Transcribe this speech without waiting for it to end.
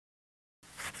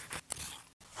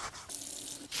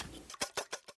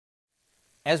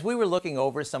As we were looking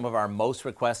over some of our most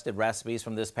requested recipes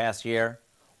from this past year,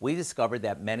 we discovered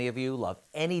that many of you love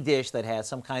any dish that has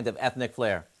some kind of ethnic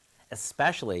flair,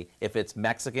 especially if it's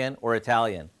Mexican or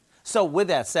Italian. So with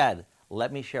that said,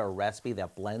 let me share a recipe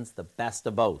that blends the best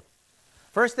of both.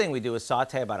 First thing we do is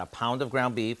saute about a pound of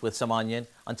ground beef with some onion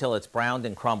until it's browned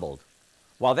and crumbled.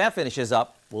 While that finishes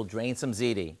up, we'll drain some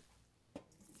ziti.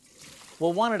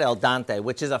 We'll want it al dente,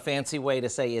 which is a fancy way to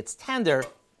say it's tender,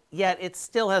 yet it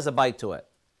still has a bite to it.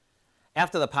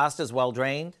 After the pasta is well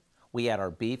drained, we add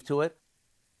our beef to it,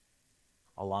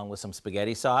 along with some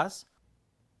spaghetti sauce,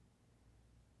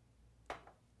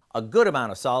 a good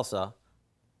amount of salsa,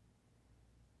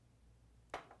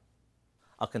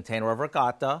 a container of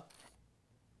ricotta,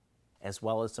 as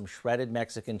well as some shredded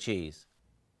Mexican cheese.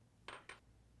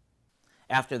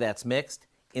 After that's mixed,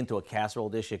 into a casserole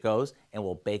dish it goes, and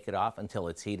we'll bake it off until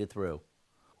it's heated through.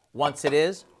 Once it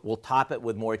is, we'll top it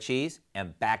with more cheese,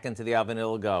 and back into the oven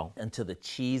it'll go until the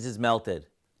cheese is melted.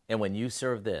 And when you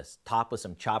serve this, top with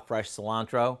some chopped fresh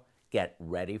cilantro, get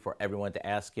ready for everyone to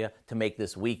ask you to make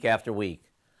this week after week.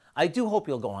 I do hope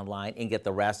you'll go online and get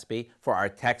the recipe for our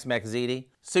Tex Mex Ziti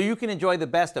so you can enjoy the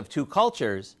best of two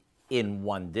cultures in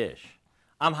one dish.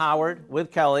 I'm Howard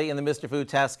with Kelly in the Mr. Food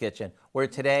Test Kitchen, where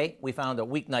today we found a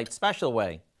weeknight special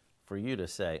way for you to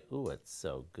say, ooh, it's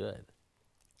so good.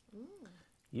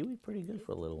 You eat pretty good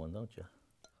for a little one, don't you?